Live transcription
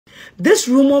This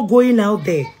rumor going out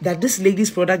there that this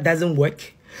lady's product doesn't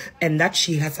work and that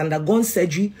she has undergone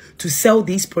surgery to sell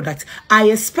these products, I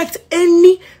expect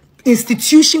any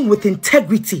institution with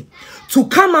integrity to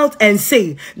come out and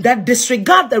say that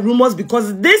disregard the rumors,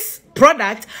 because this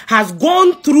product has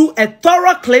gone through a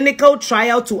thorough clinical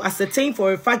trial to ascertain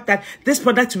for a fact that this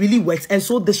product really works, and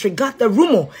so disregard the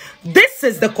rumor. This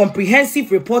is the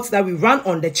comprehensive reports that we ran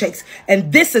on the checks,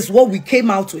 and this is what we came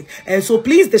out with, and so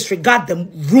please disregard the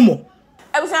rumor.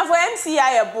 I was for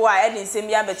MCI Yeboah and in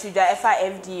Semia Betuja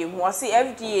FDA. Was the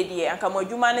FDA dear and come on,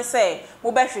 you man say,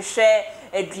 Mubesh share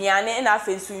a Driane and a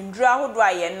face in draw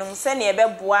dry and no send a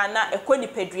bebuana, a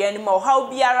quadripedrian, or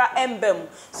how biara embem.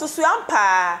 So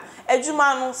swampa, a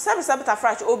Jumano, Sabbath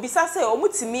Frash, or Bisase, or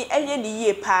Mutimi, a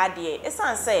year party. A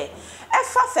son say,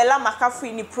 Efa fella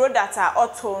Makafui ni product or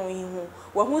tone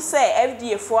who say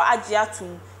FDA for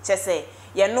Ajiatum, Chese,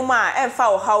 Yanuma, and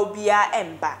foul how bia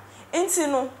emba. Inti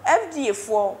no FDA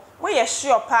for we ye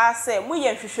sure pa say we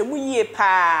ye hwehwe mu ye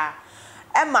pa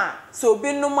ema so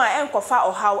bi no ma enkofa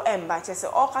o how emba che se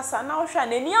o kasa na o hwa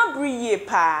na ni abru ye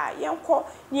pa yenko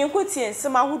ni enkotie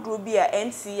nsema hodro bi a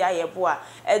NCI Yeboah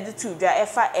edi to dwa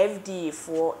efa FDA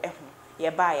for eho ye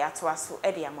ba ya to aso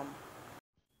edi amam.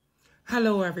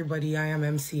 Hello everybody, I am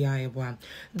MCI Yeboah.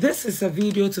 This is a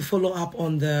video to follow up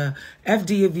on the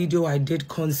FDA video I did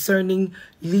concerning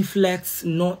leaflets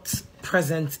not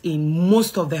present in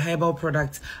most of the herbal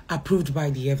products approved by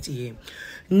the FDA.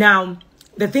 Now,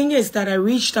 the thing is that I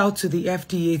reached out to the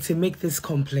FDA to make this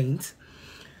complaint,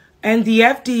 and the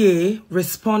FDA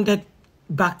responded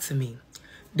back to me.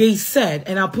 They said,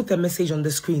 and I'll put the message on the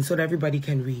screen so that everybody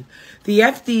can read. The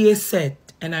FDA said,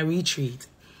 and I retrieve,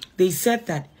 they said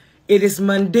that it is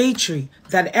mandatory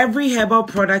that every herbal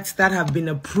product that have been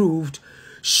approved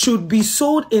should be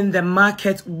sold in the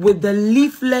market with the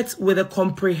leaflet with a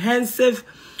comprehensive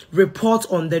report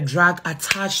on the drug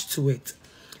attached to it.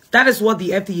 That is what the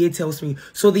FDA tells me.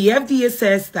 So the FDA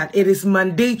says that it is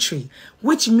mandatory,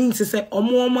 which means to say,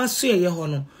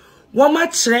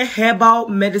 herbal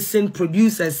medicine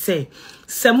producers say,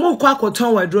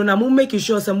 making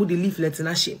sure some of the leaflets in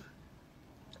a shame.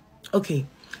 Okay,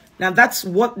 now that's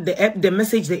what the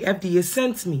message the FDA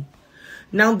sent me.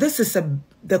 Now this is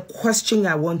the question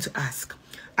I want to ask.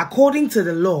 According to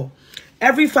the law,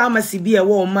 every pharmacy be a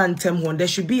man there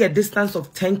should be a distance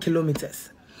of 10 kilometers.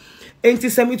 And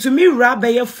to me,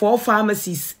 rabbi 4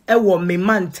 pharmacies me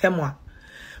man temwa.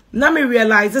 Now me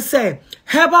realize I say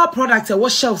herbal products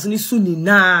what shelves ni suni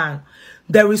na.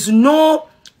 There is no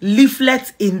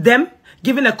leaflet in them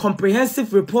giving a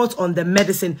comprehensive report on the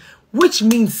medicine, which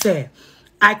means say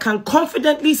I can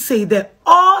confidently say that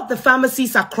all the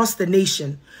pharmacies across the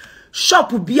nation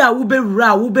shop will be a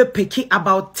ube picking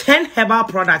about 10 herbal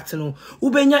products, no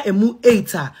ubenya emu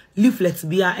 8 leaflets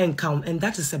be a count, and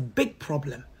that is a big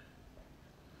problem.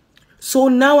 So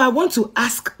now I want to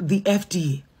ask the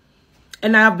FDA,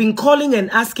 and I have been calling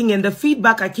and asking, and the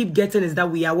feedback I keep getting is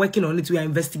that we are working on it, we are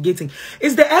investigating.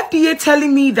 Is the FDA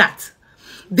telling me that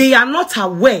they are not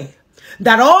aware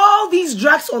that all these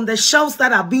drugs on the shelves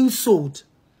that are being sold,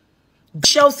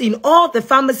 shelves in all the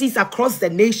pharmacies across the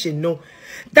nation, no,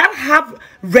 that have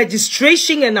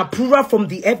registration and approval from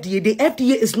the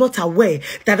FDA is not aware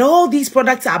that all these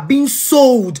products are being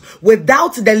sold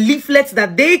without the leaflets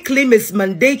that they claim is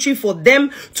mandatory for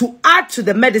them to add to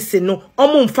the medicine? No,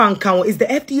 is the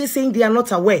FDA saying they are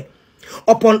not aware?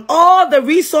 Upon all the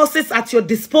resources at your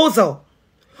disposal,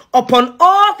 upon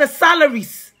all the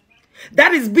salaries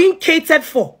that is being catered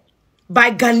for by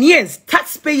Ghanaians,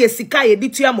 taxpayers,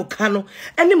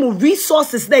 any more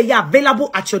resources that are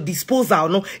available at your disposal,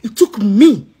 no, it took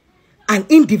me, an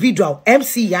individual,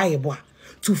 MCI Yeboah,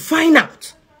 to find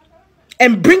out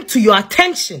and bring to your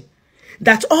attention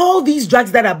that all these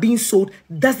drugs that are being sold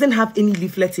doesn't have any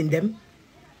leaflets in them.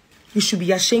 You should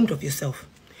be ashamed of yourself.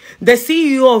 The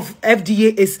CEO of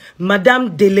FDA is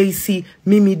Madame Delacey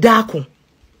Mimidako.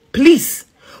 Please,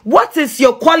 what is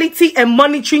your quality and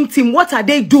monitoring team? What are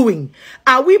they doing?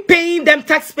 Are we paying them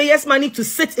taxpayers' money to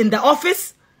sit in the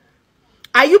office?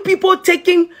 Are you people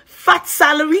taking fat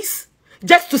salaries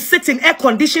just to sit in air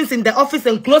conditions in the office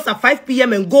and close at 5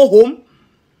 p.m. and go home?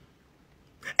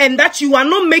 And that you are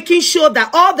not making sure that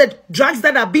all the drugs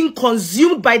that are being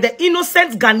consumed by the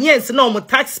innocent Ghanaians, no,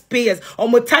 taxpayers,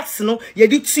 or tax, no,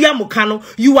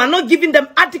 you are not giving them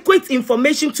adequate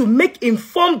information to make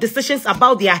informed decisions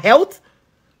about their health?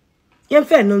 I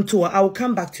will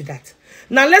come back to that.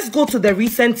 Now let's go to the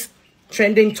recent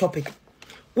trending topic,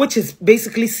 which is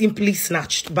basically simply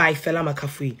snatched by Fela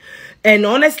Makafui. And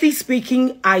honestly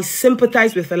speaking, I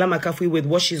sympathize with Fela Makafui with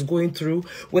what she's going through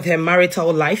with her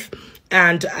marital life.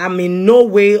 And I'm in no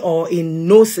way or in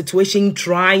no situation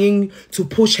trying to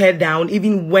push her down,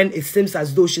 even when it seems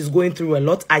as though she's going through a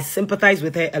lot. I sympathize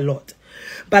with her a lot.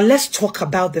 But let's talk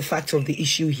about the fact of the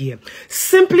issue here.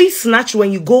 Simply Snatch,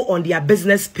 when you go on their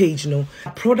business page, a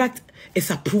product is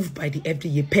approved by the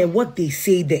FDA per what they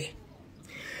say there.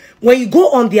 When you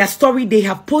go on their story, they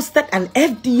have posted an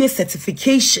FDA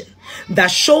certification that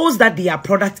shows that their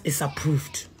product is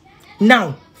approved.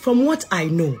 Now, from what I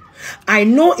know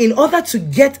in order to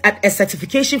get a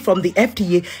certification from the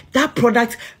FDA, that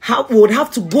product would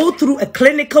have to go through a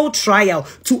clinical trial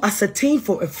to ascertain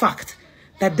for a fact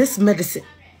that this medicine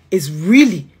is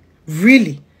really,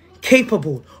 really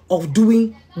capable of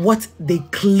doing what they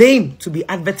claim to be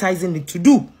advertising it to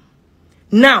do.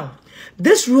 Now,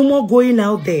 this rumor going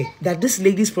out there that this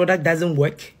lady's product doesn't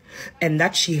work and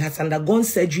that she has undergone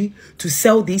surgery to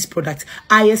sell these products,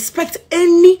 I expect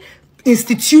any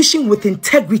institution with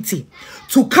integrity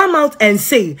to come out and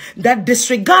say that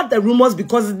disregard the rumors,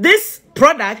 because this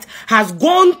product has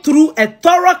gone through a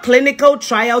thorough clinical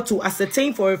trial to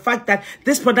ascertain for a fact that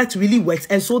this product really works,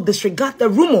 and so disregard the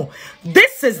rumor.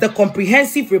 This is the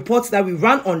comprehensive reports that we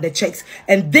ran on the checks,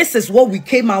 and this is what we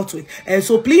came out with, and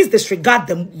so please disregard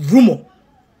the rumor.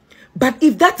 But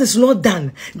if that is not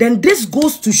done, then this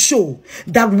goes to show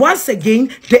that once again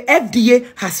the FDA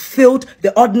has failed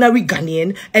the ordinary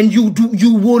Ghanaian, and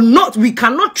we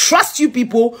cannot trust you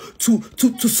people to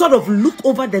sort of look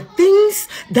over the things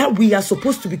that we are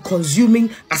supposed to be consuming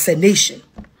as a nation.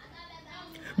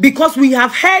 Because we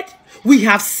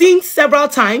have seen several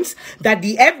times that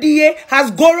the FDA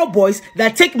has Goro boys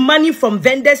that take money from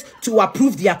vendors to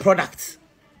approve their products.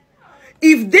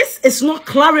 If this is not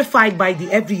clarified by the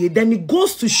FDA, then it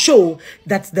goes to show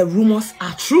that the rumors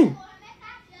are true.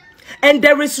 And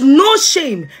there is no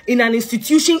shame in an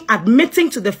institution admitting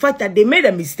to the fact that they made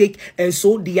a mistake, and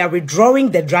so they are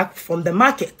withdrawing the drug from the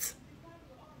market.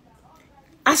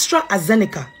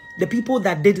 AstraZeneca, the people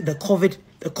that did the COVID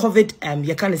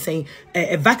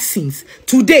vaccines,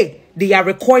 today they are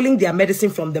recoiling their medicine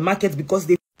from the market because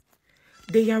they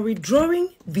are withdrawing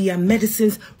their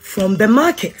medicines from the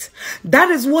market. That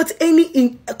is what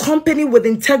any company with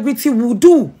integrity will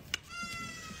do.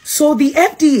 So the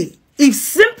FDA, if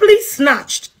Simply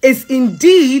Snatched is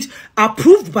indeed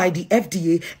approved by the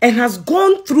FDA and has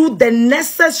gone through the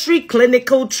necessary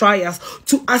clinical trials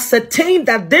to ascertain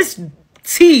that this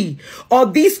tea or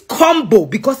this combo,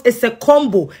 because it's a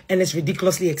combo and it's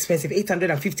ridiculously expensive,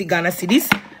 850 Ghana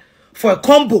cedis for a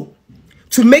combo,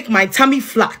 to make my tummy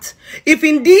flat. If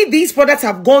indeed these products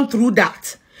have gone through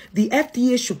that, the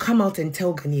FDA should come out and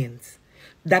tell Ghanaians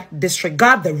that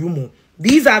disregard the rumor.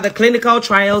 These are the clinical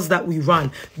trials that we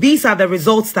run. These are the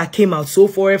results that came out. So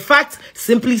for a fact,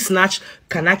 Simply Snatch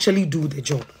can actually do the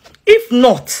job. If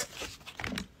not,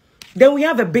 then we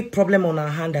have a big problem on our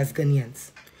hand as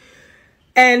Ghanaians.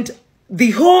 And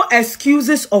the whole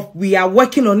excuses of we are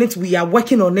working on it,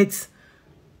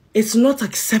 it's not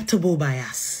acceptable by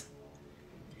us.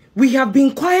 We have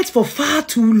been quiet for far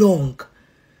too long.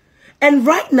 And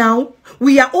right now,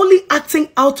 we are only acting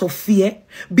out of fear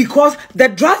because the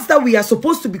drugs that we are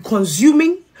supposed to be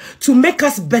consuming to make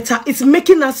us better, it's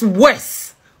making us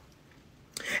worse.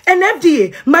 And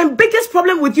FDA, my biggest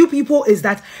problem with you people is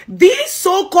that these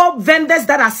so-called vendors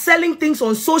that are selling things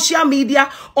on social media,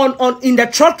 in the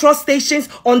trotro stations,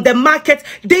 on the market,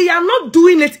 they are not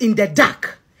doing it in the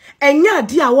dark. And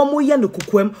they are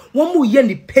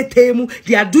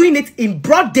doing it in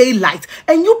broad daylight.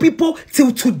 And you people,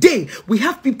 till today, we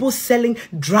have people selling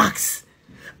drugs.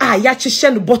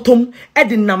 Yachishen bottom,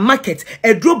 edina market,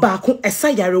 edrobako,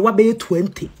 esayarewa be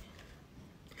 20.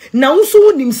 Now,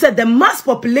 so said the mass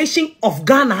population of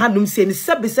Ghana hanum say ni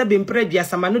sebe impredia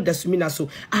samano dasumina so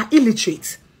are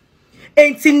illiterate.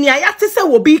 Enti nyayate se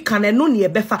wo bi kan no ne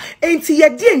ebefa enti ye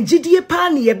die ngidie pa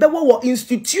ne ebewo wo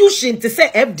institution te se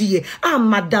FDA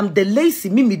Madam Delacey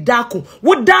Mimi Dako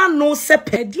wo dan no se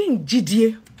pedie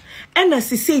ngidie and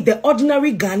as say the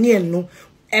ordinary Ghanaian no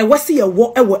wasi ye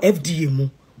wo FDA mu.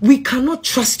 We cannot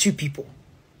trust you people.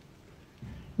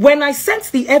 When I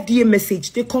sent the FDA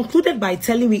message, they concluded by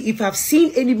telling me if I've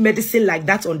seen any medicine like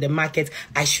that on the market,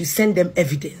 I should send them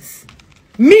evidence.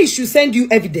 Me should send you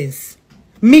evidence.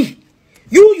 Me.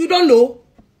 You don't know.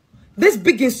 This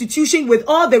big institution with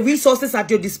all the resources at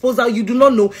your disposal, you do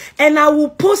not know. And I will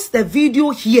post the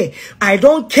video here. I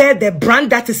don't care the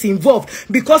brand that is involved.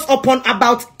 Because upon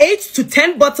about 8 to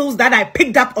 10 bottles that I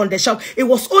picked up on the shelf, it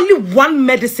was only one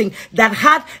medicine that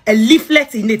had a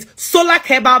leaflet in it. Solar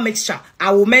Herbal Mixture.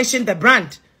 I will mention the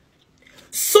brand.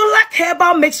 Solak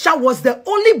herbal mixture was the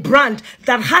only brand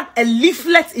that had a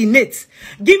leaflet in it,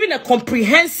 giving a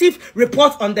comprehensive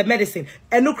report on the medicine.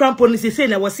 And no crown policy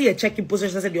saying I was see a checking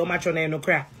position said your match on no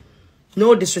cry.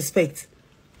 No disrespect.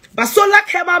 But Solak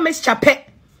herbal mixture,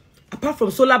 apart from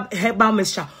Solak herbal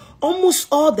mixture, almost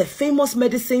all the famous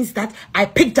medicines that I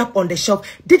picked up on the shelf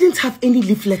didn't have any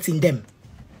leaflets in them.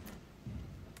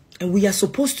 And we are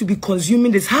supposed to be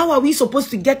consuming this. How are we supposed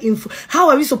to get how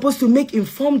are we supposed to make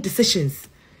informed decisions?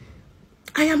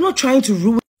 I am not trying to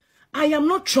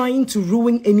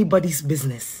ruin anybody's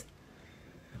business.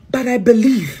 But I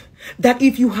believe that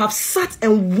if you have sat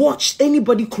and watched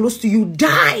anybody close to you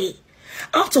die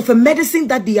out of a medicine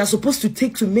that they are supposed to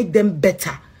take to make them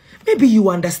better, maybe you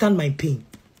understand my pain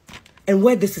and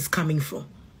where this is coming from.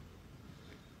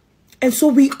 And so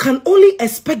we can only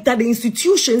expect that the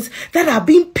institutions that are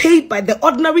being paid by the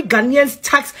ordinary Ghanaians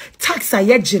tax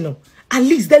at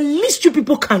least the least you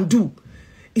people can do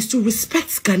is to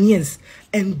respect Ghanaians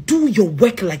and do your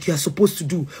work like you are supposed to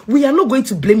do. We are not going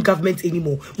to blame government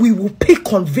anymore. We will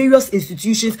pick on various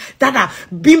institutions that are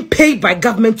being paid by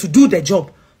government to do their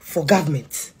job for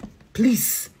government.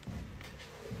 Please.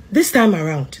 This time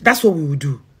around, that's what we will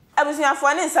do.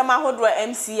 Abusuafo ne nsama hodro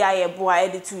MCI Yeboah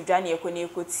editu dwane ekone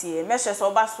ekotie meshe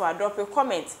so ba so drop a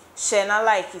comment share na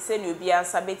like say ne obi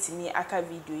ansa betimi aka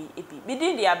video yi ebi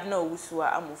bidin dia abna owusu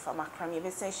a amufa makram ye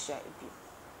besen share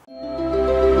ebi